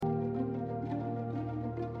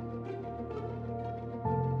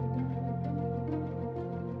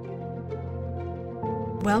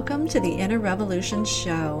Welcome to the Inner Revolution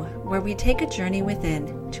Show, where we take a journey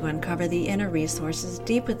within to uncover the inner resources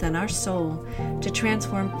deep within our soul to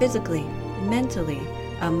transform physically, mentally,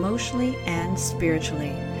 emotionally, and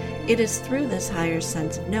spiritually. It is through this higher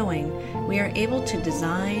sense of knowing we are able to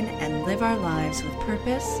design and live our lives with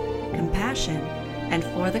purpose, compassion, and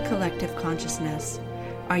for the collective consciousness.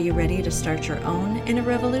 Are you ready to start your own inner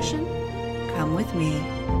revolution? Come with me.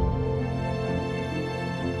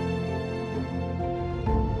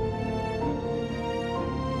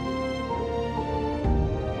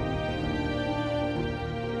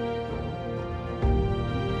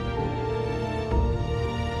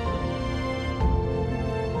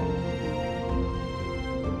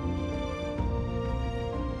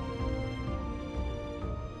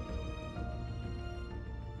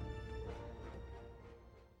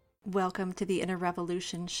 Welcome to the Inner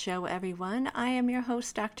Revolution Show, everyone. I am your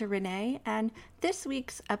host, Dr. Renee, and this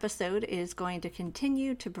week's episode is going to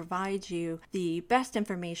continue to provide you the best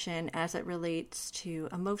information as it relates to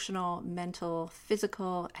emotional, mental,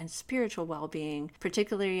 physical, and spiritual well-being,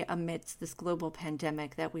 particularly amidst this global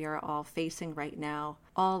pandemic that we are all facing right now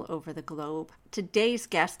all over the globe. Today's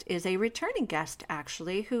guest is a returning guest,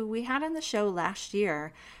 actually, who we had on the show last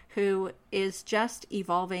year, who is just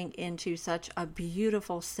evolving into such a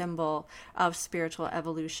beautiful symbol of spiritual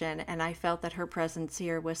evolution. And I felt that her presence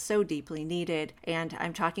here was so deeply needed. And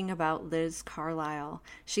I'm talking about Liz Carlisle.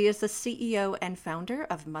 She is the CEO and founder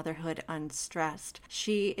of Motherhood Unstressed.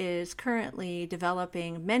 She is currently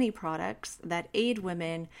developing many products that aid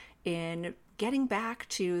women in getting back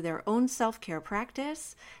to their own self-care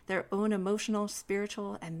practice, their own emotional,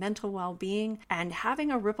 spiritual, and mental well-being, and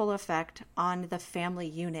having a ripple effect on the family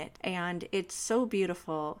unit. And it's so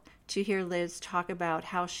beautiful to hear Liz talk about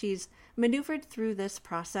how she's maneuvered through this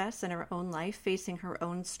process in her own life, facing her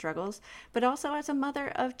own struggles, but also as a mother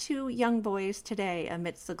of two young boys today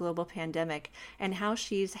amidst the global pandemic, and how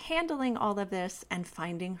she's handling all of this and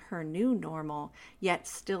finding her new normal, yet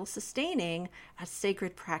still sustaining a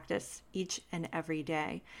sacred practice each and every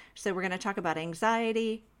day. So we're going to talk about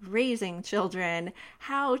anxiety, raising children,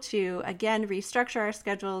 how to, again, restructure our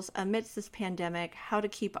schedules amidst this pandemic, how to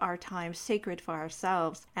keep our time sacred for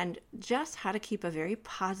ourselves, and just how to keep a very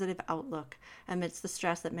positive outlook amidst the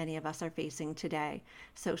stress that many of us are facing today.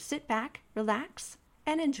 So sit back, relax,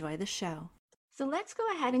 and enjoy the show. So let's go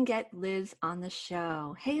ahead and get Liz on the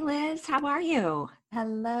show. Hey, Liz, how are you?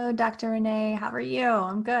 Hello, Dr. Renee. How are you?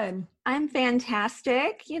 I'm good. I'm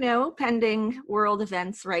fantastic, pending world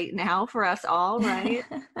events right now for us all, right?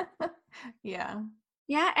 Yeah.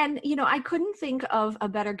 Yeah, and I couldn't think of a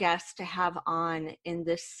better guest to have on in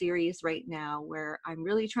this series right now, where I'm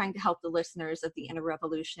really trying to help the listeners of the Inner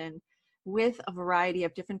Revolution with a variety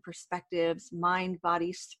of different perspectives, mind,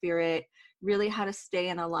 body, spirit, really how to stay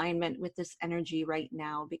in alignment with this energy right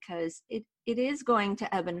now, because it is going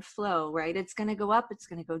to ebb and flow, right? It's going to go up, it's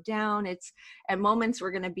going to go down. It's at moments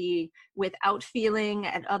we're going to be without feeling,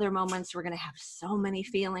 at other moments we're going to have so many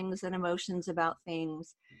feelings and emotions about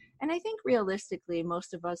things. And I think realistically,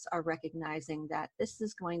 most of us are recognizing that this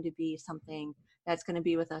is going to be something that's going to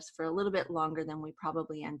be with us for a little bit longer than we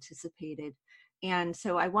probably anticipated. And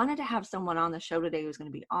so I wanted to have someone on the show today who's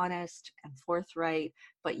going to be honest and forthright,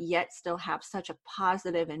 but yet still have such a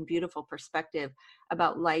positive and beautiful perspective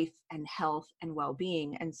about life and health and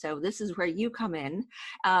well-being. And so this is where you come in,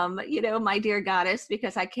 my dear goddess,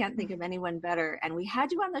 because I can't think of anyone better. And we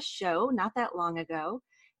had you on the show not that long ago.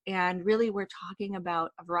 And really, we're talking about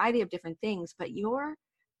a variety of different things, but your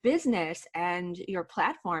business and your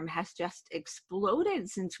platform has just exploded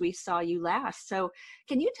since we saw you last. So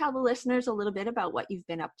can you tell the listeners a little bit about what you've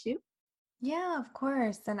been up to? Yeah, of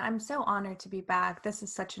course. And I'm so honored to be back. This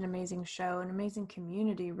is such an amazing show, an amazing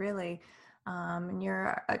community, really. And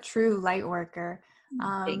you're a true light worker.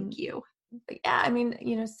 Thank you. But yeah, I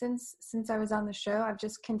mean, since I was on the show, I've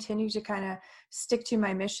just continued to kind of stick to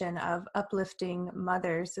my mission of uplifting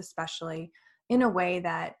mothers, especially in a way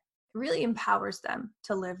that really empowers them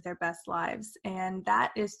to live their best lives. And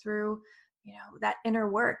that is through, that inner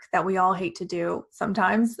work that we all hate to do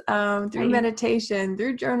sometimes, through meditation,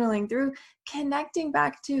 through journaling, through connecting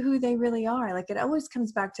back to who they really are. Like, it always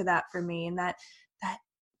comes back to that for me, and that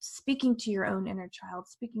speaking to your own inner child,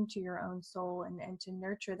 speaking to your own soul, and to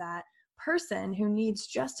nurture that person who needs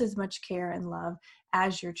just as much care and love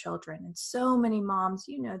as your children. And so many moms,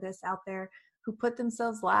 this out there, who put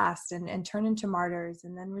themselves last and turn into martyrs,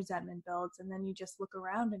 and then resentment builds, and then you just look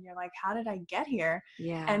around and you're like, how did I get here?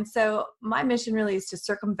 Yeah. And so my mission really is to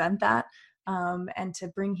circumvent that, and to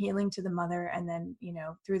bring healing to the mother, and then,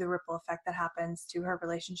 through the ripple effect that happens to her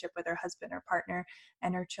relationship with her husband or partner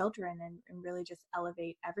and her children, and really just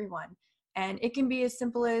elevate everyone. And it can be as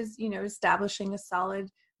simple as, establishing a solid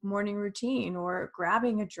morning routine or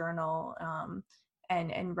grabbing a journal,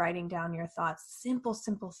 and writing down your thoughts. Simple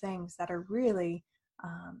things that are really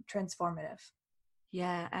transformative.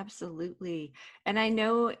 Yeah, absolutely. And I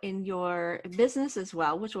know in your business as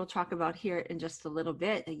well, which we'll talk about here in just a little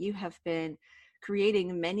bit, that you have been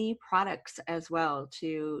creating many products as well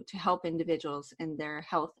to help individuals in their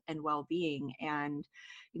health and well-being. And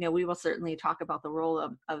we will certainly talk about the role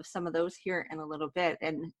of some of those here in a little bit.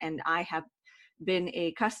 And I have been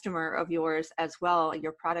a customer of yours as well.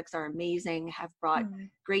 Your products are amazing, have brought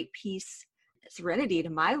great peace, serenity to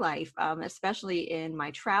my life, especially in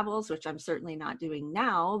my travels, which I'm certainly not doing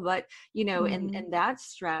now, but in that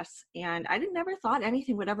stress. And I never thought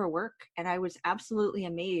anything would ever work. And I was absolutely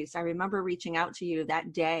amazed. I remember reaching out to you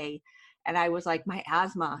that day, and I was like, my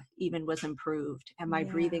asthma even was improved and my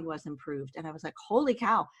breathing was improved. And I was like, holy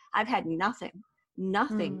cow, I've had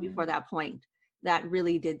nothing before that point that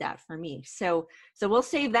really did that for me. So we'll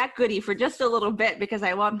save that goodie for just a little bit, because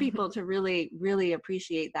I want people to really, really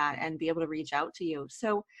appreciate that and be able to reach out to you.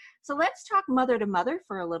 So let's talk mother to mother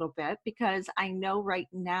for a little bit, because I know right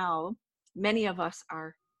now many of us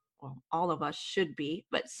are, well, all of us should be,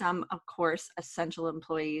 but some, of course, essential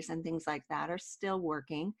employees and things like that are still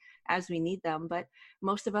working as we need them. But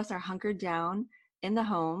most of us are hunkered down in the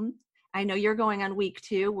home. I know you're going on week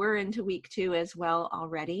 2. We're into week 2 as well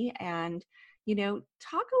already. And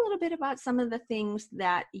talk a little bit about some of the things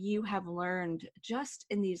that you have learned just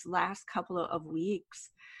in these last couple of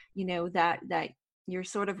weeks, that you're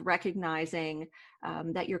sort of recognizing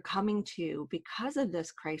that you're coming to because of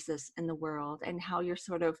this crisis in the world, and how you're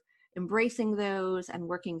sort of embracing those and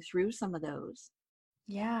working through some of those.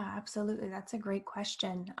 Yeah, absolutely. That's a great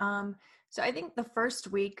question. So I think the first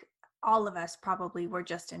week, all of us probably were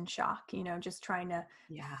just in shock, just trying to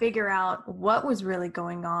figure out what was really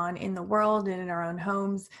going on in the world and in our own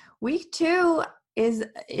homes. Week 2 is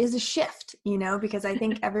a shift, because I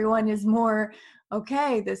think everyone is more,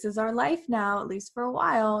 okay, this is our life now, at least for a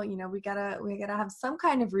while. We gotta have some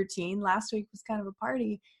kind of routine. Last week was kind of a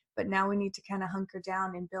party, but now we need to kind of hunker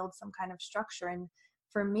down and build some kind of structure. And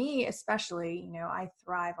for me, especially, I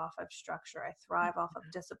thrive off of structure. I thrive off of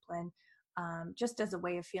discipline, just as a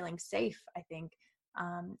way of feeling safe, I think.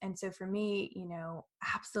 And so for me,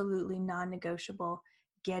 absolutely non-negotiable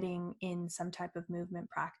getting in some type of movement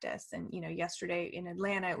practice. And, yesterday in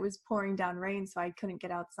Atlanta, it was pouring down rain, so I couldn't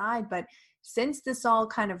get outside. But since this all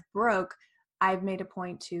kind of broke, I've made a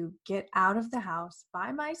point to get out of the house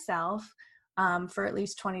by myself, for at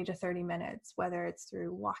least 20 to 30 minutes, whether it's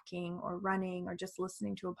through walking or running or just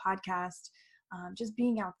listening to a podcast, just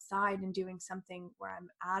being outside and doing something where I'm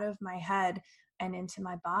out of my head and into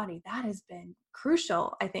my body. That has been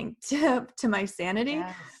crucial, I think, to my sanity,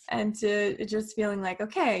 and to just feeling like,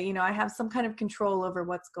 okay, I have some kind of control over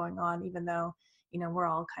what's going on, even though, we're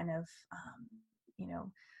all kind of,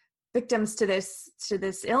 victims to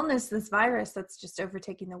this illness, this virus that's just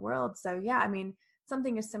overtaking the world. So yeah, I mean,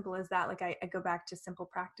 something as simple as that, like I go back to simple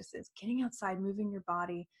practices, getting outside, moving your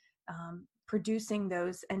body, producing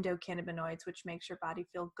those endocannabinoids, which makes your body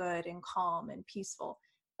feel good and calm and peaceful.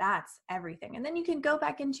 That's everything. And then you can go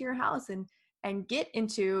back into your house and get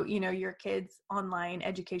into, your kids' online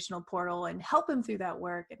educational portal and help them through that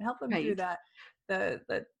work and help them through that,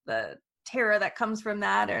 the terror that comes from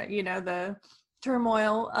that, or, the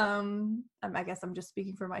turmoil. I guess I'm just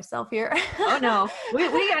speaking for myself here. Oh no,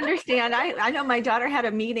 we understand. I know my daughter had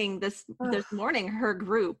a meeting this morning, her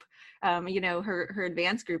group, her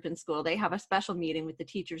advanced group in school. They have a special meeting with the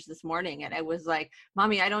teachers this morning. And I was like,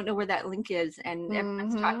 Mommy, I don't know where that link is. And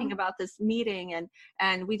everyone's talking about this meeting,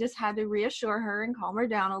 and we just had to reassure her and calm her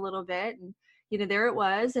down a little bit. And, there it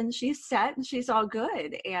was. And she's set and she's all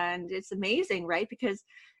good. And it's amazing, right? Because,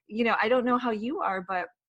 I don't know how you are, but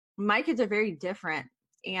my kids are very different.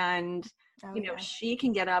 And she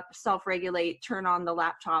can get up, self-regulate, turn on the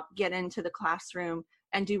laptop, get into the classroom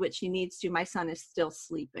and do what she needs to. My son is still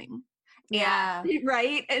sleeping. Yeah. And,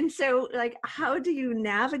 right. And so, like, how do you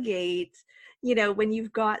navigate, when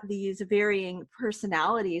you've got these varying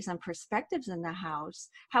personalities and perspectives in the house?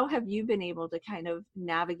 How have you been able to kind of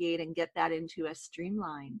navigate and get that into a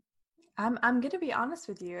streamline? I'm going to be honest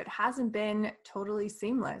with you. It hasn't been totally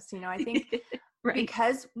seamless. I think right.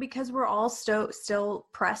 because we're all still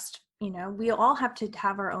pressed, we all have to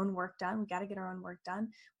have our own work done. We got to get our own work done.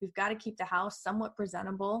 We've got to keep the house somewhat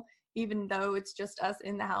presentable, even though it's just us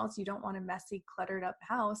in the house. You don't want a messy, cluttered up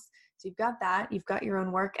house. So you've got that, you've got your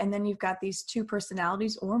own work, and then you've got these 2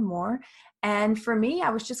 personalities or more. And for me,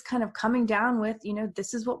 I was just kind of coming down with,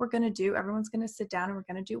 this is what we're going to do. Everyone's going to sit down and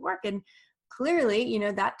we're going to do work. And clearly,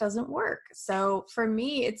 that doesn't work. So for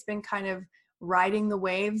me, it's been kind of riding the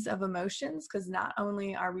waves of emotions, because not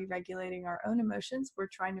only are we regulating our own emotions, we're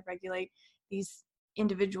trying to regulate these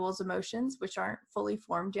individuals' emotions, which aren't fully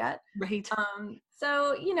formed yet. Right.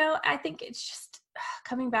 So, I think it's just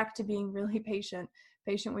coming back to being really patient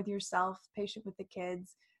with yourself, patient with the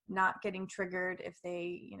kids, not getting triggered if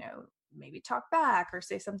they, maybe talk back or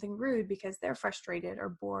say something rude because they're frustrated or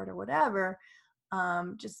bored or whatever.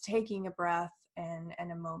 Just taking a breath and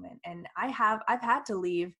a moment. And I've had to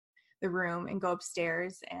leave the room and go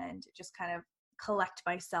upstairs and just kind of collect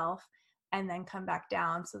myself and then come back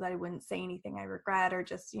down so that I wouldn't say anything I regret or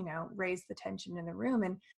just, raise the tension in the room.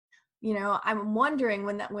 And I'm wondering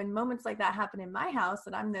when moments like that happen in my house,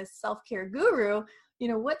 and I'm this self-care guru,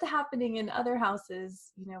 what's happening in other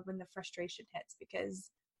houses, when the frustration hits, because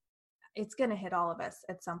it's going to hit all of us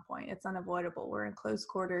at some point. It's unavoidable. We're in close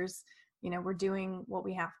quarters, we're doing what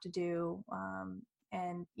we have to do.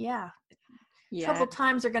 And troubled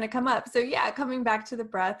times are going to come up. So coming back to the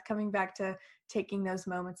breath, coming back to taking those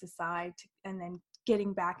moments aside and then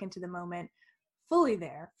getting back into the moment, fully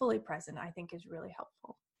there, fully present, I think is really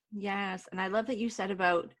helpful. Yes. And I love that you said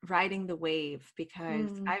about riding the wave,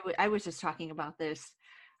 because I was just talking about this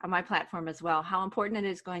on my platform as well, how important it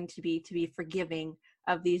is going to be forgiving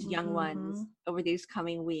of these young ones over these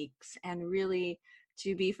coming weeks, and really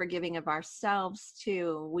to be forgiving of ourselves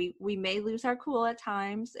too. We may lose our cool at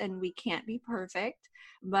times and we can't be perfect,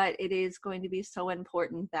 but it is going to be so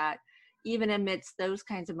important that even amidst those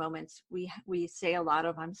kinds of moments, we say a lot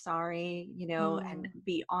of "I'm sorry," and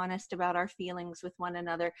be honest about our feelings with one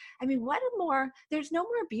another. I mean, there's no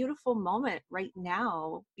more beautiful moment right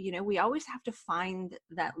now. We always have to find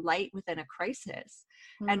that light within a crisis.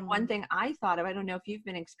 And one thing I thought of, I don't know if you've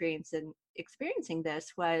been experiencing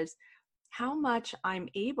this, was how much I'm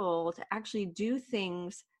able to actually do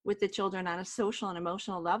things with the children on a social and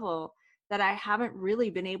emotional level that I haven't really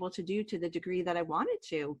been able to do to the degree that I wanted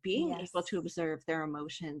to. Being able to observe their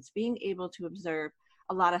emotions, being able to observe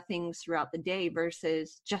a lot of things throughout the day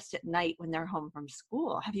versus just at night when they're home from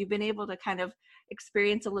school. Have you been able to kind of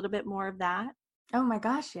experience a little bit more of that? Oh my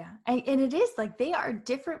gosh, yeah. And it is like they are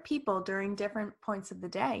different people during different points of the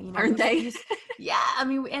day. Aren't they? Yeah, I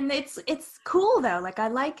mean, and it's cool though. Like I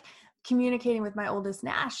like communicating with my oldest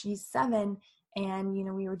Nash. She's 7. And,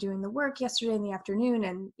 we were doing the work yesterday in the afternoon,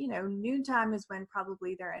 and, noontime is when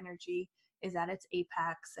probably their energy is at its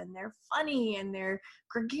apex, and they're funny and they're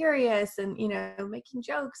gregarious and, making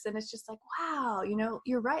jokes. And it's just like, wow,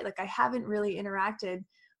 you're right. Like I haven't really interacted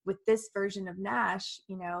with this version of Nash,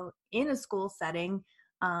 in a school setting,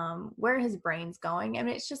 where his brain's going. I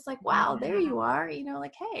mean, it's just like, wow, there you are,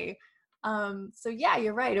 like, hey. So yeah,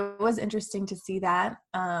 you're right. It was interesting to see that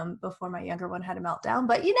before my younger one had a meltdown,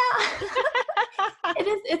 but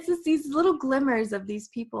it's these little glimmers of these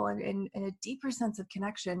people and a deeper sense of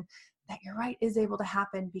connection that, you're right, is able to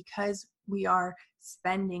happen because we are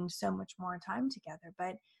spending so much more time together.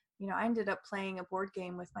 But, I ended up playing a board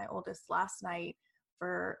game with my oldest last night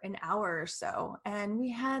for an hour or so, and we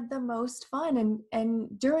had the most fun.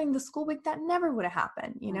 And during the school week, that never would have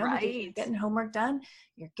happened, because you're getting homework done,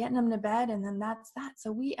 you're getting them to bed, and then that's that.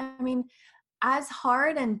 So as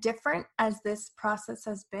hard and different as this process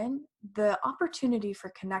has been, the opportunity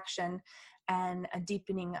for connection and a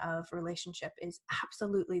deepening of relationship is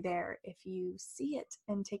absolutely there if you see it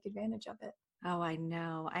and take advantage of it. Oh, I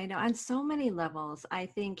know. On so many levels. I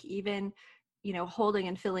think even, holding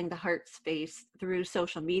and filling the heart space through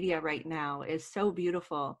social media right now is so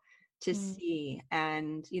beautiful to see.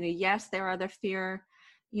 And, yes, there are the fear,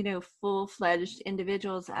 full-fledged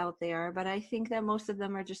individuals out there, but I think that most of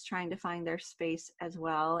them are just trying to find their space as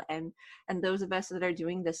well. And those of us that are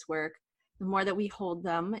doing this work, the more that we hold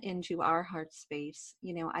them into our heart space,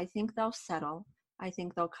 I think they'll settle. I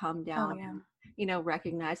think they'll calm down. Oh, yeah.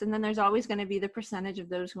 Recognize. And then there's always going to be the percentage of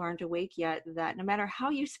those who aren't awake yet that no matter how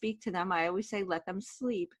you speak to them, I always say, let them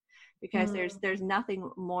sleep, because there's nothing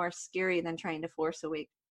more scary than trying to force awake,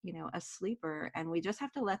 a sleeper. And we just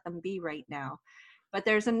have to let them be right now. But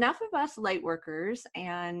there's enough of us light workers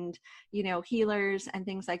and, healers and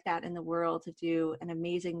things like that in the world to do an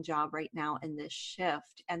amazing job right now in this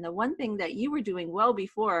shift. And the one thing that you were doing well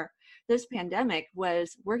before this pandemic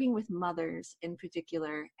was working with mothers in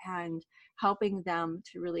particular and helping them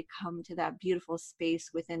to really come to that beautiful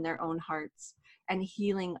space within their own hearts and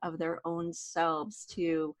healing of their own selves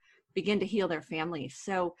to begin to heal their families.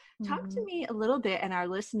 So talk to me a little bit and our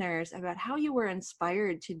listeners about how you were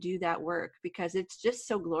inspired to do that work, because it's just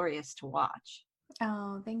so glorious to watch.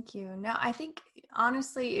 Oh, thank you. No, I think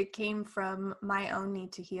honestly, it came from my own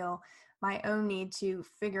need to heal. my own need to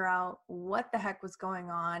figure out what the heck was going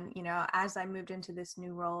on, as I moved into this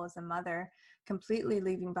new role as a mother, completely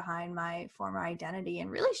leaving behind my former identity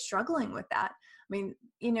and really struggling with that. I mean,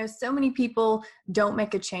 so many people don't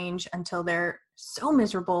make a change until they're so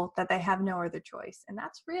miserable that they have no other choice. And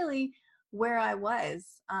that's really where I was.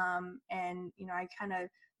 I kind of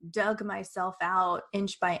dug myself out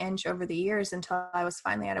inch by inch over the years until I was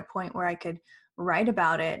finally at a point where I could write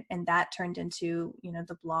about it. And that turned into,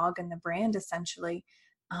 the blog and the brand essentially.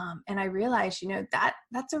 And I realized,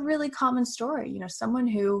 that's a really common story. Someone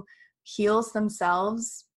who heals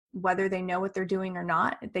themselves, whether they know what they're doing or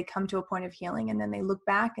not, they come to a point of healing and then they look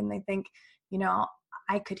back and they think,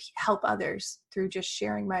 I could help others through just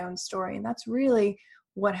sharing my own story. And that's really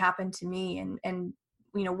what happened to me. And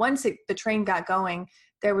once the train got going,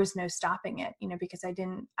 there was no stopping it, because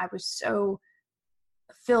I was so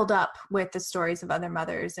filled up with the stories of other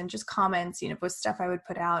mothers and just comments, with stuff I would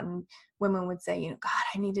put out, and women would say, God,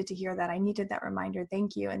 I needed to hear that. I needed that reminder.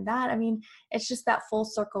 Thank you. And that, it's just that full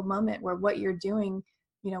circle moment where what you're doing,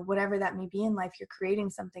 whatever that may be in life, you're creating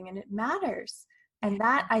something and it matters. And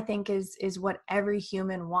that, I think, is what every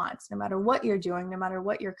human wants, no matter what you're doing, no matter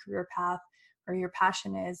what your career path or your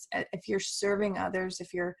passion is. If you're serving others,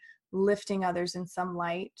 if you're lifting others in some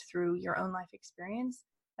light through your own life experience,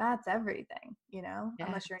 that's everything,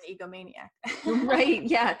 unless you're an egomaniac. Right.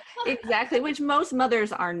 Yeah, exactly. Which most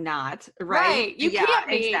mothers are not. Right. You can't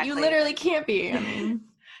be. Exactly. You literally can't be.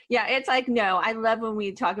 Yeah, it's like, no, I love when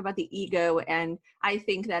we talk about the ego. And I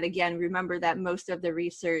think that, again, remember that most of the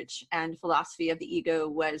research and philosophy of the ego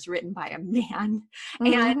was written by a man.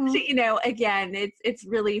 And, again, it's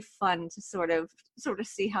really fun to sort of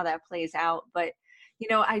see how that plays out. But,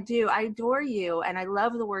 I adore you and I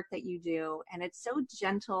love the work that you do. And it's so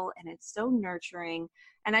gentle and it's so nurturing.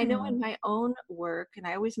 And I know in my own work, and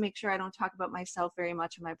I always make sure I don't talk about myself very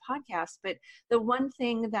much in my podcast, but the one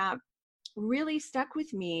thing that really stuck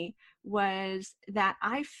with me was that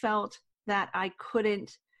I felt that I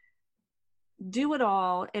couldn't do it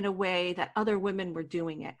all in a way that other women were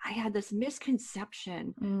doing it. I had this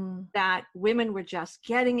misconception that women were just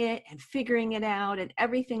getting it and figuring it out, and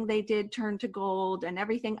everything they did turned to gold, and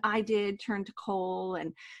everything I did turned to coal,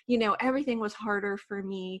 and everything was harder for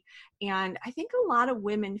me. And I think a lot of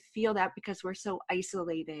women feel that because we're so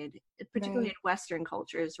isolated, particularly in Western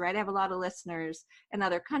cultures, right? I have a lot of listeners in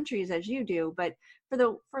other countries, as you do, but for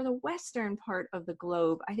the Western part of the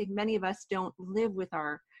globe, I think many of us don't live with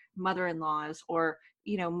our mother-in-laws or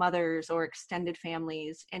mothers or extended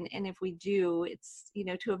families, and if we do, it's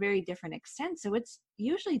to a very different extent. So it's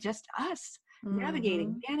usually just us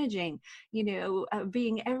navigating, managing,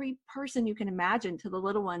 being every person you can imagine to the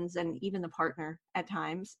little ones and even the partner at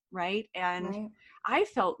times, right? And I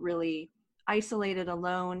felt really isolated,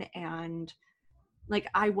 alone, and like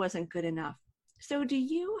I wasn't good enough. So do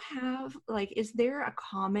you have, is there a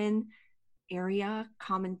common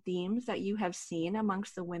themes that you have seen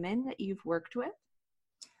amongst the women that you've worked with?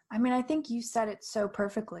 I think you said it so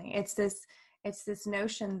perfectly. It's this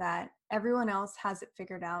notion that everyone else has it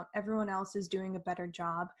figured out. Everyone else is doing a better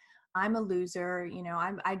job. I'm a loser.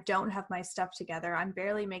 I don't have my stuff together. I'm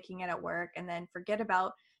barely making it at work. And then forget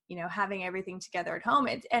about, having everything together at home.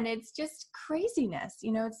 It's just craziness.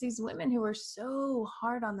 It's these women who are so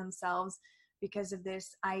hard on themselves because of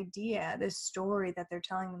this idea, this story that they're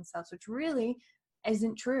telling themselves, which really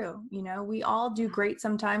isn't true. We all do great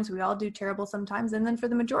sometimes, we all do terrible sometimes. And then for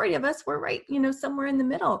the majority of us, we're right, somewhere in the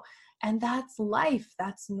middle. And that's life,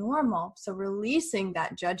 that's normal. So releasing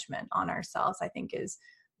that judgment on ourselves, I think, is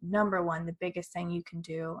number one, the biggest thing you can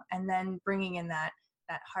do. And then bringing in that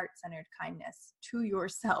heart-centered kindness to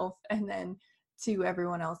yourself and then to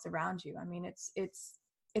everyone else around you.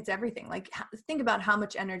 It's everything. Think about how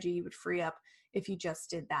much energy you would free up if you just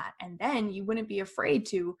did that. And then you wouldn't be afraid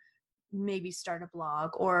to maybe start a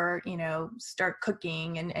blog or, start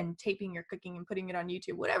cooking and taping your cooking and putting it on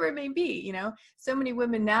YouTube, whatever it may be. So many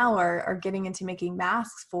women now are getting into making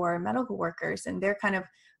masks for medical workers, and they're kind of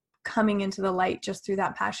coming into the light just through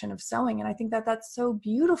that passion of sewing. And I think that that's so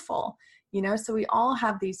beautiful, so we all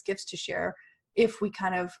have these gifts to share if we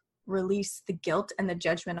kind of release the guilt and the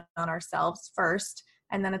judgment on ourselves first.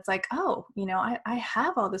 And then it's like, oh, I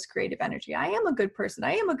have all this creative energy. I am a good person.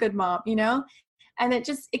 I am a good mom, and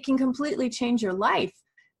it can completely change your life,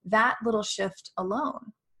 that little shift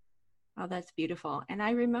alone. Oh, that's beautiful. And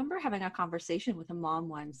I remember having a conversation with a mom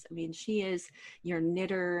once. She is your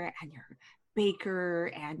knitter and your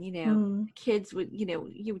baker, and, kids would,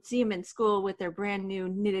 you would see them in school with their brand new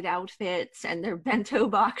knitted outfits and their bento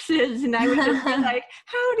boxes. And I would just be like,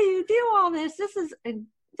 how do you do all this?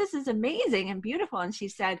 This is amazing and beautiful. And she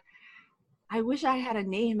said, I wish I had a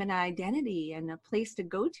name and an identity and a place to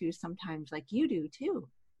go to sometimes, like you do too.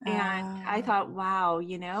 And I Oh. thought, wow,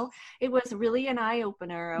 it was really an eye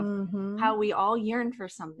opener of Mm-hmm. how we all yearn for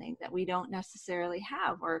something that we don't necessarily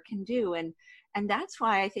have or can do. And that's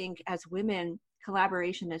why I think as women,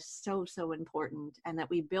 collaboration is so, so important, and that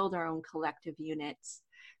we build our own collective units,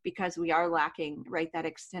 because we are lacking, right, that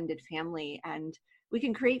extended family. And we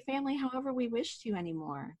can create family however we wish to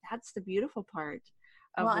anymore. That's the beautiful part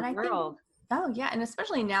of Well, the and I think, world. oh, yeah. And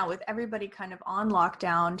especially now with everybody kind of on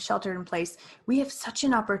lockdown, sheltered in place, we have such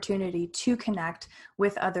an opportunity to connect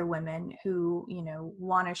with other women who,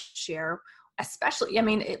 want to share. Especially, I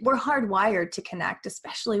mean, we're hardwired to connect,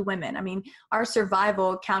 especially women. I mean, our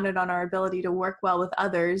survival counted on our ability to work well with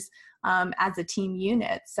others as a team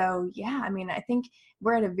unit. So, yeah, I mean, I think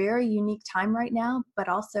we're at a very unique time right now, but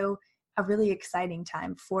also a really exciting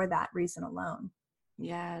time for that reason alone.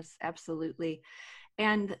 Yes, absolutely.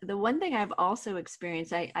 And the one thing I've also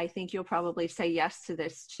experienced, I think you'll probably say yes to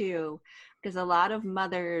this too, because a lot of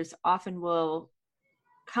mothers often will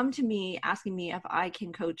come to me asking me if I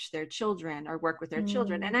can coach their children or work with their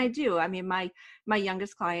children. Mm, And I do. I mean, my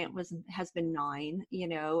youngest client has been 9,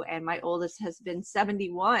 and my oldest has been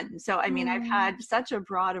 71. So I mean, I've mm. had such a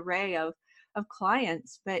broad array of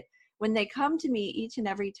clients, but when they come to me each and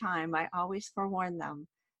every time, I always forewarn them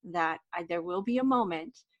that there will be a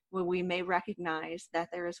moment where we may recognize that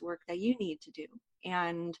there is work that you need to do.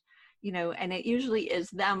 And and it usually is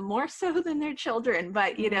them more so than their children,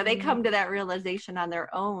 but they Mm. come to that realization on their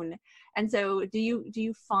own. And so do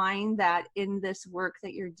you find that in this work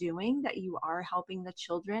that you're doing, that you are helping the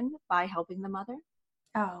children by helping the mother?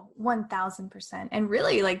 Oh, 1000%. And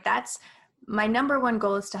really, like, that's my number one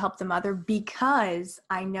goal, is to help the mother, because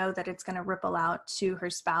I know that it's going to ripple out to her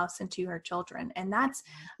spouse and to her children. And I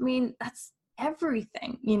mean, that's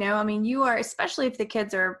everything, I mean, you are, especially if the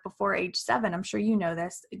kids are before age 7, I'm sure you know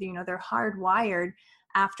this, they're hardwired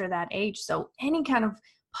after that age. So any kind of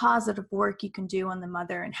positive work you can do on the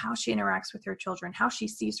mother and how she interacts with her children, how she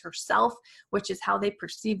sees herself, which is how they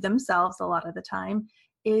perceive themselves a lot of the time,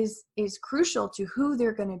 is crucial to who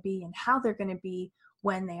they're going to be and how they're going to be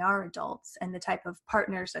when they are adults, and the type of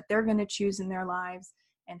partners that they're going to choose in their lives,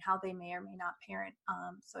 and how they may or may not parent.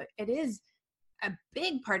 So it is a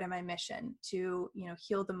big part of my mission to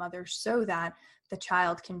heal the mother, so that the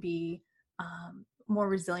child can be more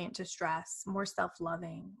resilient to stress, more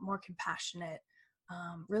self-loving, more compassionate,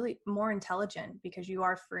 really more intelligent, because you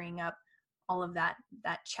are freeing up all of that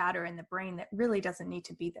chatter in the brain that really doesn't need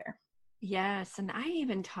to be there. Yes, and I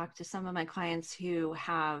even talk to some of my clients who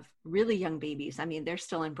have really young babies. I mean, they're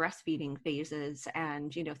still in breastfeeding phases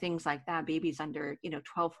and, things like that, babies under,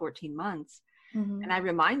 12, 14 months. And Mm-hmm. I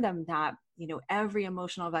remind them that, every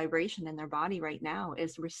emotional vibration in their body right now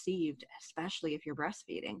is received, especially if you're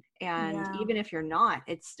breastfeeding. And Yeah. even if you're not,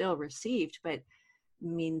 it's still received. But I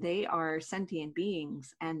mean, they are sentient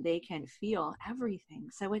beings and they can feel everything.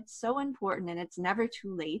 So it's so important, and it's never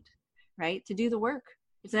too late, right, to do the work.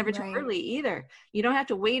 It's never too Right. early either. You don't have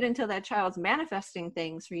to wait until that child's manifesting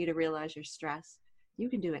things for you to realize your stress. You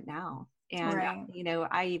can do it now. And, Right.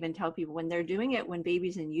 I even tell people when they're doing it, when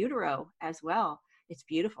baby's in utero as well, it's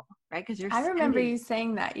beautiful, right? Because you're I remember sending. you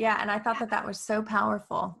saying that. Yeah. And I thought that that was so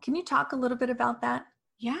powerful. Can you talk a little bit about that?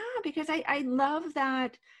 Yeah, because I love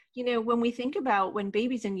that, when we think about when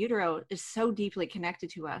babies in utero is so deeply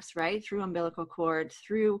connected to us, right? Through umbilical cord,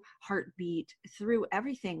 through heartbeat, through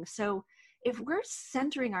everything. So if we're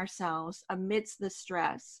centering ourselves amidst the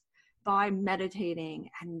stress by meditating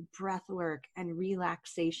and breath work and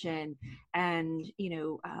relaxation and,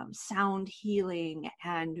 sound healing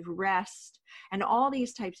and rest and all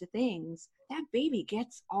these types of things, that baby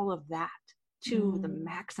gets all of that to the Mm.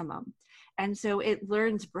 maximum. And so it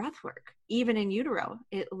learns breath work, even in utero.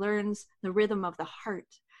 It learns the rhythm of the heart,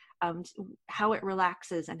 how it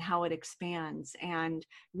relaxes and how it expands, and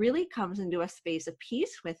really comes into a space of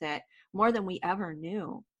peace with it more than we ever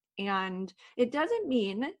knew. And it doesn't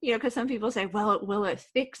mean, because some people say, well, will it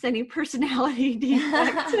fix any personality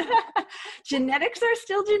defects? Genetics are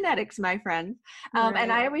still genetics, my friend. And Right.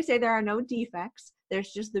 I always say there are no defects.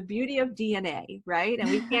 There's just the beauty of DNA, right? And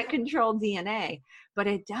we can't control DNA, but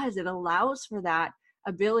it allows for that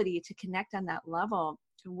ability to connect on that level,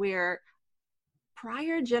 to where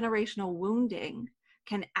prior generational wounding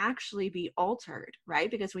can actually be altered,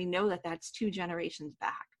 right? Because we know that that's 2 generations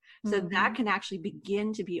back. So that Hmm. can actually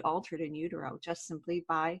begin to be altered in utero, just simply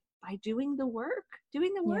by doing the work,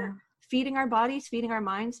 Yeah. feeding our bodies, feeding our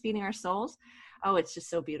minds, feeding our souls. Oh, it's just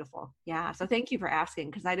so beautiful. Yeah. So thank you for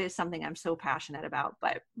asking, because that is something I'm so passionate about.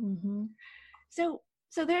 But Hmm. so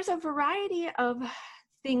there's a variety of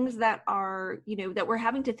things that are, that we're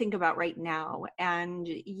having to think about right now. And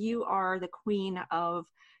you are the queen of,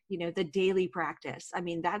 the daily practice. I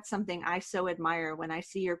mean, that's something I so admire when I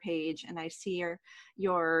see your page and I see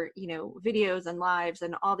your, videos and lives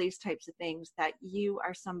and all these types of things, that you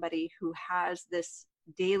are somebody who has this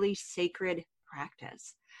daily sacred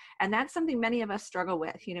practice. And that's something many of us struggle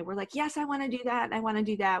with. We're like, yes, I want to do that. I want to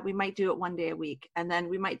do that. We might do it one day a week, and then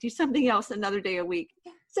we might do something else another day a week.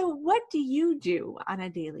 So what do you do on a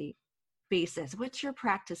daily basis? What's your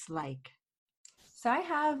practice like? So I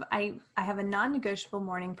have a non-negotiable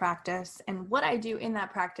morning practice, and what I do in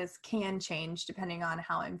that practice can change depending on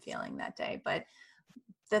how I'm feeling that day. But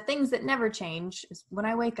the things that never change is when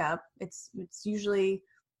I wake up, it's usually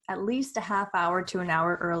at least a half hour to an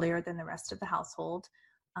hour earlier than the rest of the household.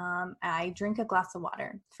 I drink a glass of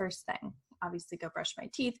water first thing. Obviously, go brush my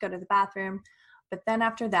teeth, go to the bathroom. But then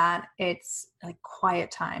after that, it's like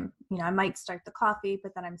quiet time. I might start the coffee,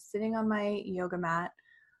 but then I'm sitting on my yoga mat,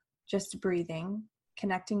 just breathing,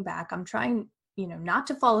 connecting back. I'm trying, not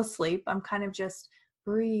to fall asleep. I'm kind of just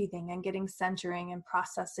breathing and getting centering and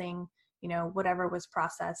processing, whatever was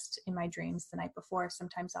processed in my dreams the night before.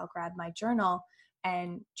 Sometimes I'll grab my journal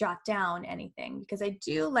and jot down anything, because I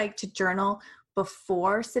do like to journal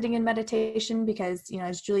before sitting in meditation, because,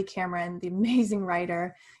 as Julie Cameron, the amazing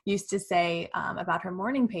writer, used to say about her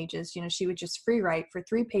morning pages, she would just free write for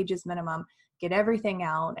 3 pages minimum, get everything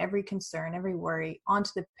out, every concern, every worry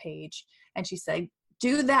onto the page. And she said,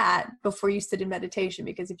 do that before you sit in meditation,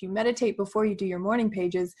 because if you meditate before you do your morning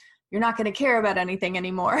pages, you're not going to care about anything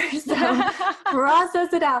anymore. So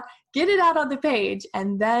process it out, get it out on the page,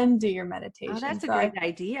 and then do your meditation. Oh, that's a great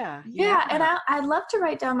idea. Yeah. And I love to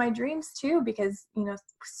write down my dreams too, because,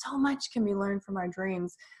 so much can be learned from our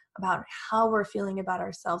dreams about how we're feeling about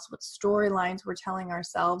ourselves, what storylines we're telling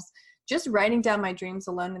ourselves. Just writing down my dreams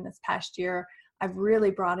alone in this past year, I've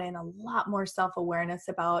really brought in a lot more self-awareness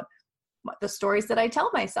about the stories that I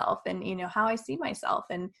tell myself, and, how I see myself.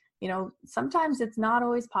 And, sometimes it's not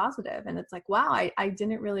always positive. And it's like, wow, I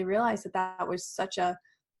didn't really realize that was such a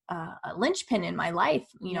linchpin in my life.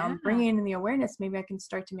 I'm bringing in the awareness. Maybe I can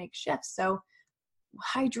start to make shifts. So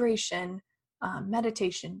hydration,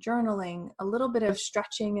 meditation, journaling, a little bit of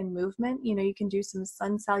stretching and movement. You can do some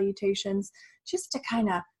sun salutations just to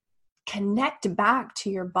kind of connect back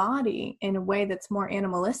to your body in a way that's more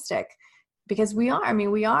animalistic, because we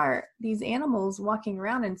are these animals walking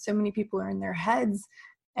around, and so many people are in their heads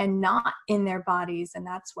and not in their bodies. And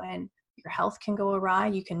that's when your health can go awry.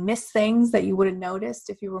 You can miss things that you would have noticed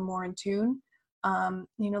if you were more in tune.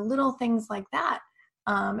 Little things like that.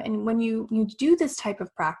 And when you do this type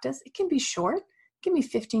of practice, it can be short, it can be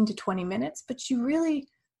 15 to 20 minutes, but you really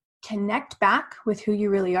connect back with who you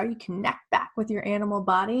really are. You connect back with your animal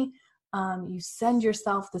body. You send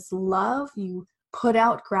yourself this love, you put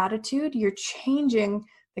out gratitude, you're changing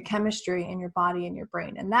the chemistry in your body and your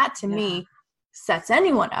brain. And that, to me, sets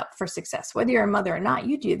anyone up for success. Whether you're a mother or not,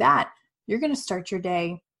 you do that, you're going to start your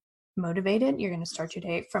day motivated. You're going to start your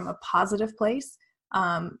day from a positive place.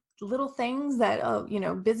 Little things that,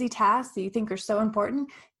 busy tasks that you think are so important,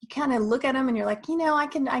 you kind of look at them and you're like,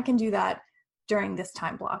 I can do that during this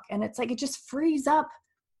time block. And it's like, it just frees up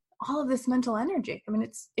all of this mental energy. I mean,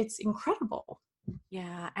 it's incredible.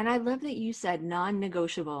 Yeah. And I love that you said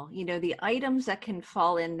non-negotiable. The items that can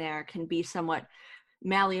fall in there can be somewhat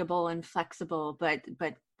malleable and flexible, but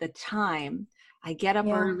the time, I get up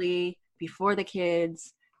early before the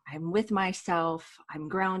kids, I'm with myself, I'm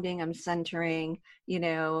grounding, I'm centering,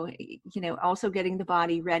 also getting the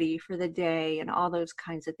body ready for the day and all those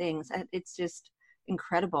kinds of things. It's just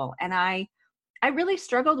incredible. And I really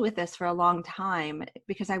struggled with this for a long time,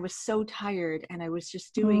 because I was so tired and I was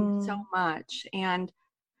just doing so much, and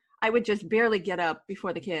I would just barely get up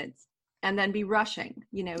before the kids and then be rushing,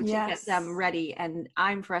 to get them ready. And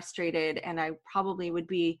I'm frustrated, and I probably would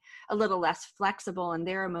be a little less flexible in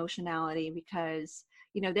their emotionality, because,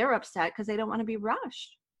 they're upset because they don't want to be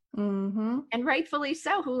rushed. Mm-hmm. And rightfully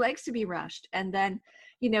so. Who likes to be rushed? And then,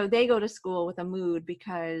 they go to school with a mood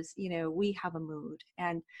because, we have a mood.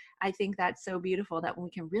 And I think that's so beautiful, that when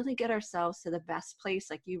we can really get ourselves to the best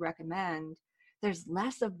place, like you recommend, there's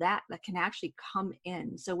less of that can actually come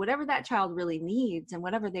in. So whatever that child really needs and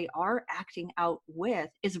whatever they are acting out with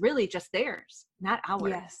is really just theirs, not ours.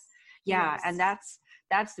 Yes. Yeah. Yes. And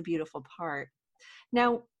that's the beautiful part.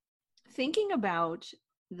 Now, thinking about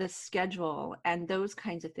the schedule and those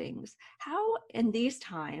kinds of things, how in these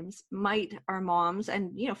times might our moms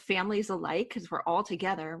and, families alike, because we're all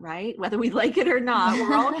together, right? Whether we like it or not,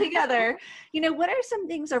 we're all together. What are some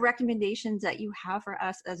things or recommendations that you have for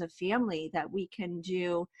us as a family that we can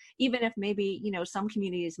do, even if maybe, some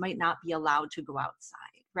communities might not be allowed to go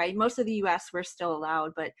outside, right? Most of the US, we're still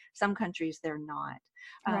allowed, but some countries they're not.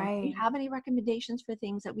 Do you Right. have any recommendations for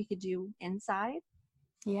things that we could do inside?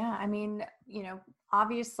 Yeah, I mean,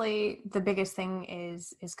 obviously the biggest thing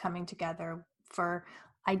is coming together for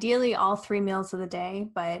ideally all 3 meals of the day,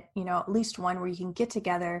 but at least one where you can get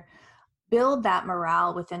together, build that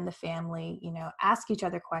morale within the family, ask each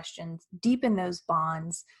other questions, deepen those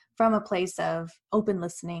bonds from a place of open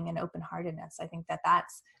listening and open-heartedness. I think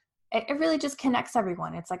it really just connects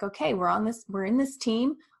everyone. It's like, okay, we're in this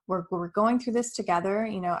team, we're going through this together,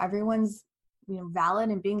 everyone's valid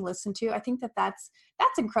and being listened to. I think that's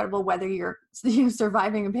incredible, whether you're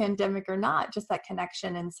surviving a pandemic or not, just that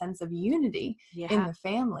connection and sense of unity in Yeah. the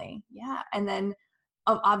family. Yeah. And then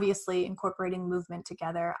obviously incorporating movement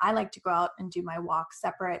together. I like to go out and do my walk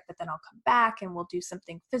separate, but then I'll come back and we'll do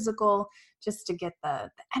something physical just to get the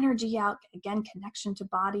energy out, again, connection to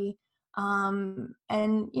body. And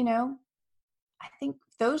I think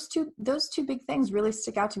those two big things really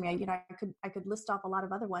stick out to me. I could list off a lot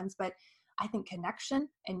of other ones, but I think connection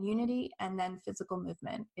and unity, and then physical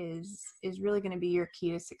movement is really going to be your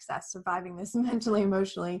key to success, surviving this mentally,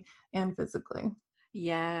 emotionally, and physically.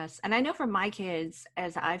 Yes. And I know for my kids,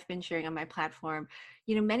 as I've been sharing on my platform,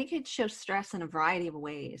 many kids show stress in a variety of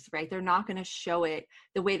ways, right? They're not going to show it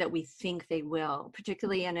the way that we think they will,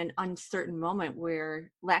 particularly in an uncertain moment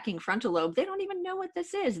where lacking frontal lobe, they don't even know what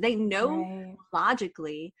this is. They know Right.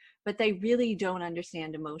 logically, but they really don't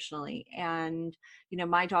understand emotionally. And,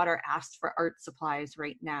 my daughter asked for art supplies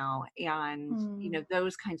right now and, Mm.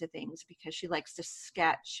 those kinds of things because she likes to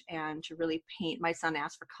sketch and to really paint. My son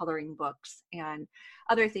asked for coloring books and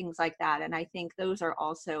other things like that. And I think those are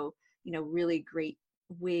also, really great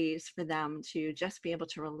ways for them to just be able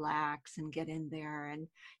to relax and get in there and,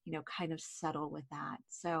 kind of settle with that.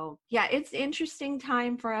 So yeah, it's interesting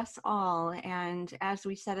time for us all. And as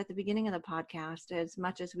we said at the beginning of the podcast, as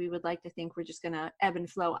much as we would like to think we're just going to ebb and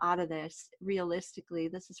flow out of this, realistically,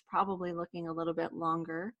 this is probably looking a little bit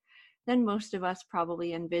longer than most of us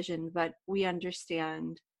probably envisioned, but we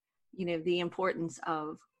understand, the importance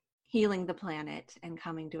of healing the planet and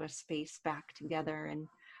coming to a space back together and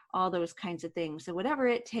all those kinds of things. So whatever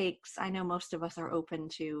it takes, I know most of us are open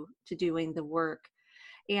to doing the work.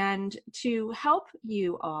 And to help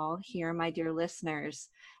you all here, my dear listeners,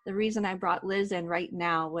 the reason I brought Liz in right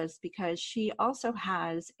now was because she also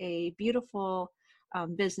has a beautiful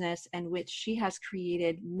business in which she has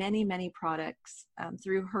created many, many products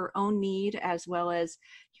through her own need, as well as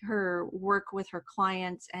her work with her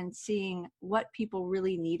clients and seeing what people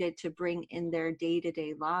really needed to bring in their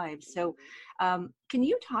day-to-day lives. So can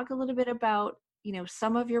you talk a little bit about,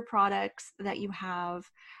 some of your products that you have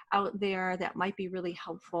out there that might be really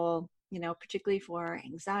helpful, particularly for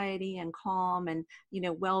anxiety and calm and,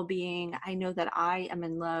 well-being? I know that I am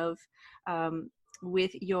in love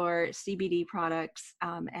with your CBD products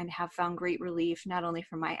and have found great relief, not only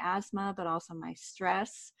for my asthma, but also my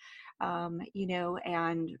stress,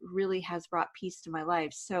 and really has brought peace to my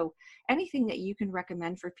life. So anything that you can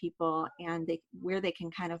recommend for people and where they can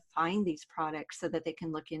kind of find these products so that they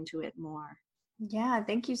can look into it more. Yeah,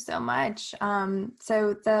 thank you so much.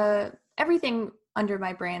 So everything under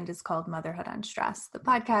my brand is called Motherhood Unstressed, the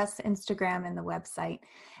podcast, Instagram, and the website.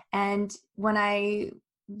 And when I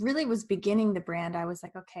really was beginning the brand, I was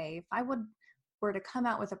like, okay, if I were to come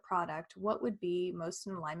out with a product, what would be most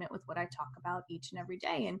in alignment with what I talk about each and every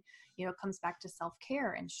day? And, it comes back to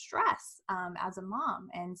self-care and stress as a mom.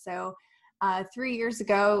 And so 3 years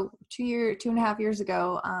ago, 2.5 years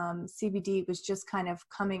ago, CBD was just kind of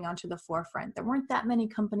coming onto the forefront. There weren't that many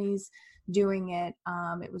companies doing it.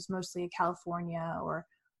 It was mostly a California or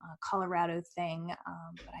Colorado thing,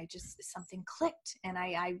 but something clicked, and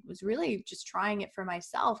I was really just trying it for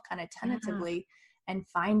myself, kind of Yeah. tentatively, and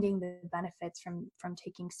finding the benefits from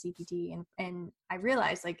taking CBD, and I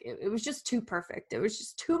realized like it was just too perfect. It was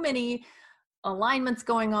just too many alignments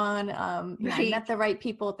going on. I Right. met the right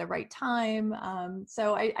people at the right time.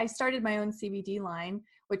 So I started my own CBD line,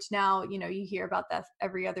 which now, you hear about that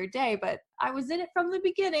every other day, but I was in it from the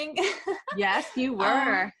beginning. Yes, you um,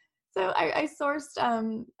 were. so I sourced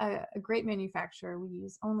a great manufacturer. We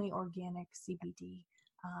use only organic CBD.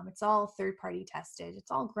 It's all third-party tested.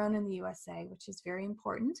 It's all grown in the USA, which is very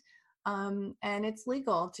important. And it's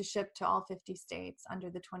legal to ship to all 50 states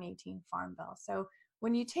under the 2018 Farm Bill. So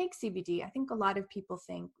when you take CBD, I think a lot of people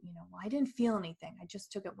think, well, I didn't feel anything. I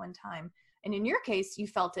just took it one time. And in your case, you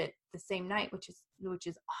felt it the same night, which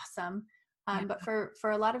is awesome. Yeah. But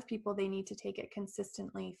for a lot of people, they need to take it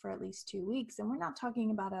consistently for at least 2 weeks. And we're not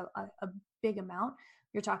talking about a big amount.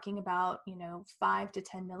 You're talking about, 5 to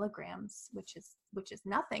 10 milligrams, which is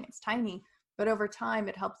nothing. It's tiny. But over time,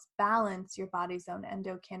 it helps balance your body's own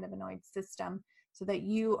endocannabinoid system so that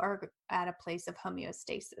you are at a place of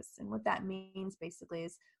homeostasis. And what that means basically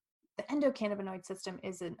is the endocannabinoid system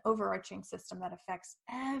is an overarching system that affects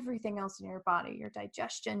everything else in your body, your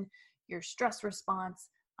digestion, your stress response,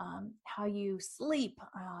 how you sleep,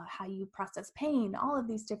 how you process pain, all of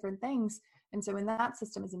these different things. And so when that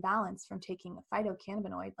system is in balance from taking a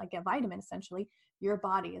phytocannabinoid, like a vitamin, essentially, your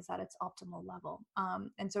body is at its optimal level.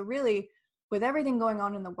 And so really, with everything going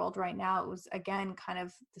on in the world right now, it was, again, kind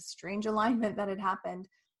of the strange alignment that had happened.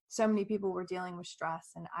 So many people were dealing with stress,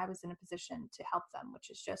 and I was in a position to help them, which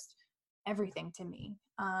is just everything to me.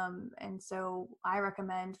 And so I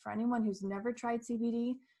recommend for anyone who's never tried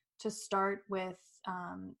CBD to start with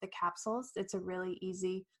the capsules. It's a really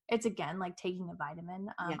easy, it's again like taking a vitamin.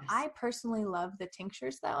 Yes. I personally love the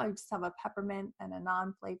tinctures though. I just have a peppermint and a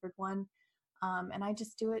non-flavored one. And I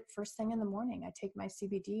just do it first thing in the morning. I take my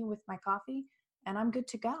CBD with my coffee and I'm good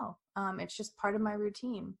to go. It's just part of my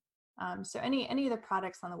routine. So any of the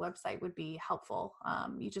products on the website would be helpful.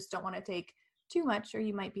 You just don't want to take too much or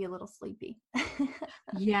you might be a little sleepy.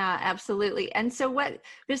 Yeah, absolutely. And so what,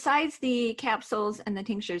 besides the capsules and the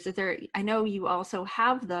tinctures, I know you also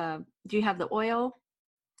have do you have the oil?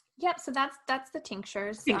 Yep. So that's the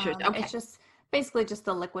tinctures. Tinctures, okay. It's just basically just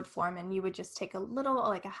the liquid form. And you would just take a little,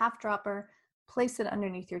 like a half dropper, place it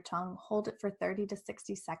underneath your tongue, hold it for 30 to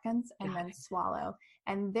 60 seconds, and then swallow.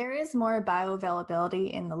 And there is more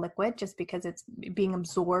bioavailability in the liquid just because it's being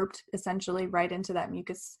absorbed essentially right into that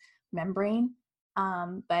mucous membrane.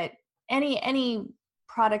 But any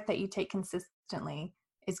product that you take consistently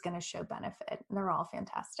is going to show benefit. And they're all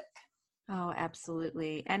fantastic. Oh,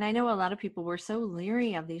 absolutely. And I know a lot of people were so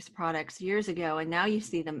leery of these products years ago, and now you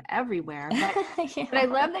see them everywhere. But, Yeah. but I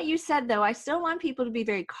love that you said, though, I still want people to be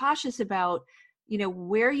very cautious about,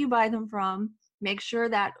 where you buy them from. Make sure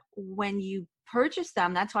that when you purchase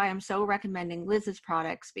them, that's why I'm so recommending Liz's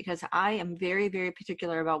products, because I am very, very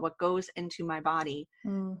particular about what goes into my body,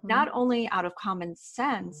 not only out of common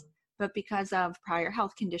sense, but because of prior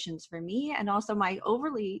health conditions for me and also my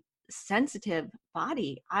overly sensitive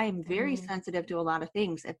body. I am very sensitive to a lot of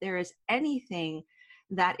things. If there is anything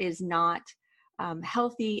that is not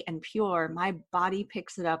healthy and pure, my body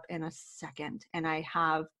picks it up in a second, and I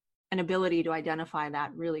have an ability to identify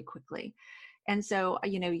that really quickly. And so,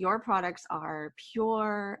 your products are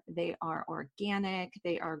pure, they are organic,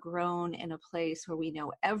 they are grown in a place where we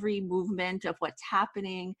know every movement of what's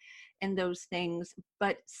happening in those things.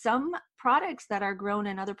 But some products that are grown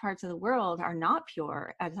in other parts of the world are not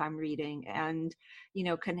pure, as I'm reading, and,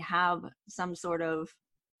 can have some sort of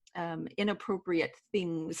inappropriate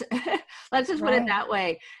things. Let's just put it that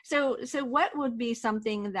way. So what would be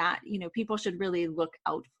something that, people should really look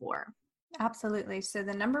out for? Absolutely. So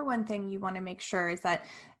the number one thing you want to make sure is that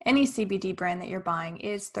any CBD brand that you're buying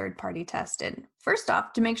is third-party tested. First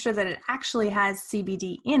off, to make sure that it actually has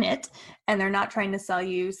CBD in it and they're not trying to sell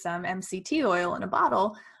you some MCT oil in a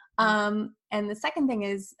bottle. And the second thing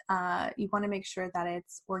is you want to make sure that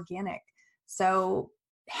it's organic. So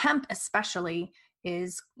hemp especially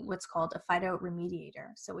is what's called a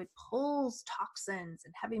phytoremediator. So it pulls toxins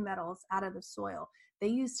and heavy metals out of the soil. They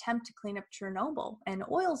used hemp to clean up Chernobyl and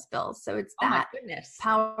oil spills. So it's that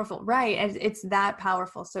powerful, right? It's that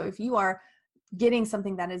powerful. So if you are getting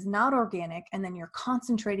something that is not organic and then you're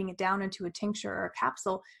concentrating it down into a tincture or a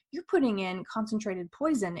capsule, you're putting in concentrated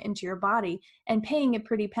poison into your body and paying a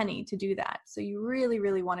pretty penny to do that. So you really,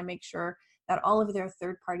 really want to make sure that all of their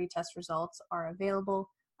third-party test results are available,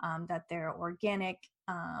 that they're organic,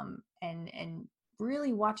 and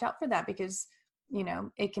really watch out for that because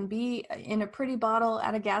it can be in a pretty bottle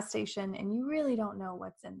at a gas station and you really don't know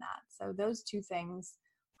what's in that. So those two things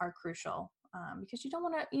are crucial because you don't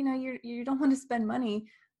want to, you don't want to spend money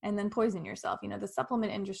and then poison yourself. The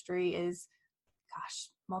supplement industry is,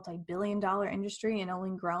 multi-billion-dollar industry and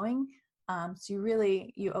only growing. So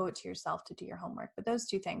you owe it to yourself to do your homework. But those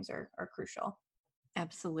two things are crucial.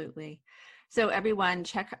 Absolutely. So everyone,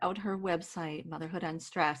 check out her website, Motherhood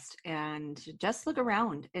Unstressed, and just look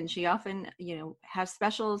around. And she often, has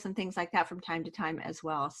specials and things like that from time to time as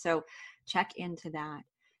well. So check into that.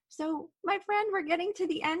 So my friend, we're getting to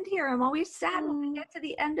the end here. I'm always sad when we get to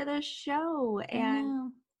the end of the show.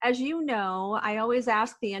 And as you know, I always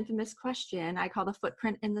ask the infamous question I call the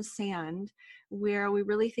footprint in the sand, where we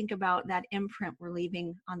really think about that imprint we're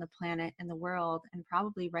leaving on the planet and the world. And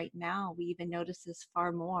probably right now, we even notice this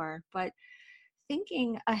far more. But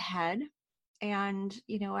thinking ahead, and,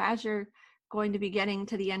 as you're going to be getting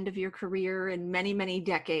to the end of your career in many, many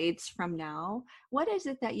decades from now, what is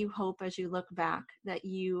it that you hope as you look back that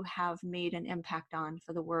you have made an impact on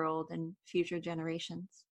for the world and future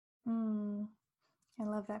generations? I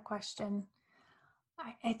love that question.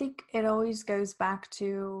 I think it always goes back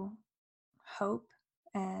to hope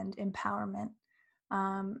and empowerment.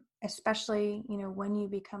 Especially, when you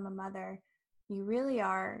become a mother, you really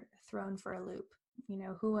are thrown for a loop.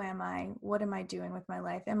 Who am I? What am I doing with my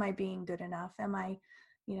life? Am I being good enough? Am I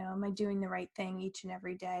doing the right thing each and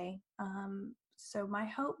every day? So my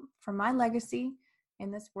hope for my legacy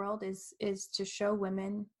in this world is to show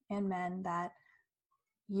women and men that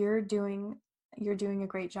you're doing a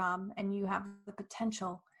great job, and you have the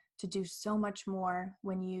potential to do so much more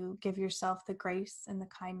when you give yourself the grace and the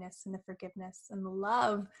kindness and the forgiveness and the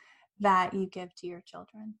love that you give to your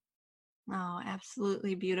children. Oh,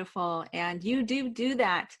 absolutely beautiful. And you do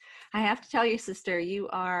that. I have to tell you, sister, you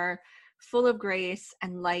are full of grace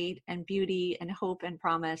and light and beauty and hope and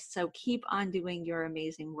promise. So keep on doing your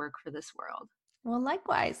amazing work for this world. Well,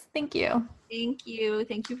 likewise. Thank you. Thank you.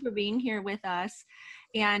 Thank you for being here with us.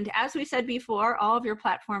 And as we said before, all of your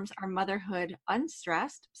platforms are Motherhood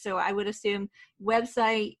Unstressed. So I would assume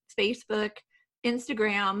website, Facebook,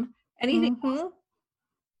 Instagram, anything else?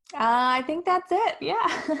 I think that's it. Yeah.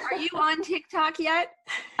 Are you on TikTok yet?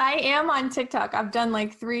 I am on TikTok. I've done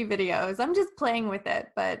like 3 videos. I'm just playing with it,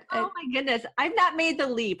 but oh my goodness, I've not made the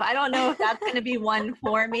leap. I don't know if that's going to be one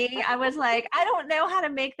for me. I was like, I don't know how to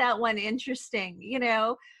make that one interesting,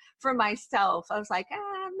 for myself. I was like,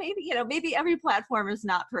 maybe every platform is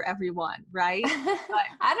not for everyone, right? But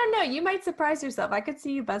I don't know. You might surprise yourself. I could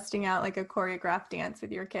see you busting out like a choreographed dance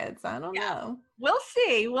with your kids. I don't know. We'll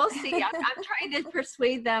see. I'm trying to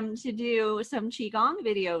persuade them to do some Qigong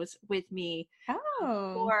videos with me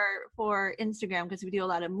for Instagram, because we do a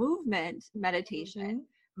lot of movement meditation,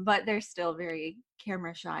 but they're still very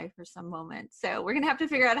camera shy for some moments. So we're going to have to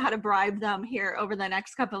figure out how to bribe them here over the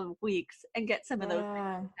next couple of weeks and get some of those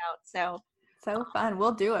videos out. So fun.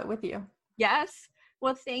 We'll do it with you. Yes.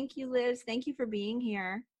 Well, thank you, Liz. Thank you for being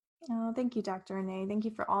here. Oh, thank you, Dr. Renee. Thank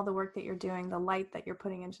you for all the work that you're doing, the light that you're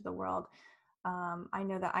putting into the world. I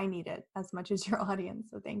know that I need it as much as your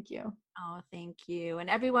audience. So thank you. Oh, thank you. And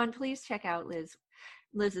everyone, please check out Liz's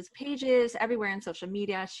pages everywhere in social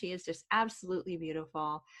media. She is just absolutely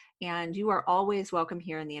beautiful. And you are always welcome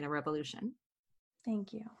here in the Inner Revolution.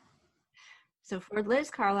 Thank you. So for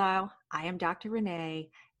Liz Carlisle, I am Dr.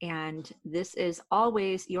 Renee, and this is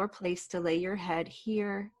always your place to lay your head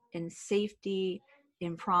here in safety,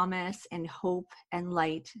 in promise, and hope and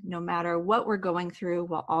light. No matter what we're going through,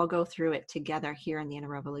 we'll all go through it together here in the Inner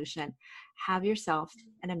Revolution. Have yourself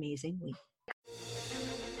an amazing week.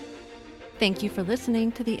 Thank you for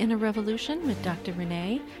listening to The Inner Revolution with Dr.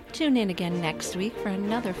 Renee. Tune in again next week for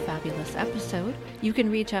another fabulous episode. You can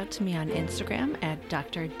reach out to me on Instagram at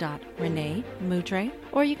dr.renee.mudre,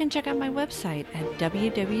 or you can check out my website at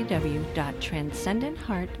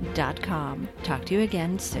www.transcendentheart.com. Talk to you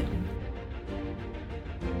again soon.